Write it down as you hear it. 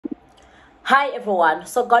Hi everyone.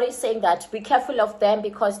 So God is saying that be careful of them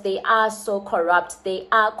because they are so corrupt. They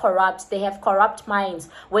are corrupt. They have corrupt minds.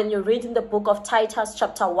 When you read in the book of Titus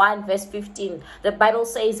chapter 1 verse 15, the Bible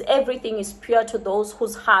says everything is pure to those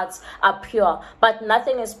whose hearts are pure, but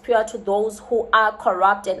nothing is pure to those who are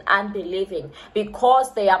corrupt and unbelieving,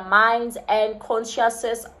 because their minds and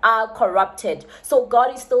consciences are corrupted. So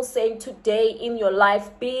God is still saying today in your life,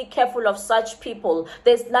 be careful of such people.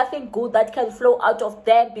 There's nothing good that can flow out of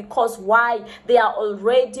them, because why? They are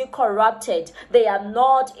already corrupted. They are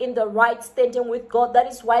not in the right standing with God. That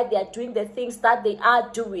is why they are doing the things that they are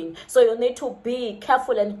doing. So you need to be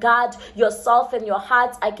careful and guard yourself and your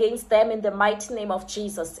heart against them in the mighty name of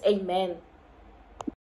Jesus. Amen.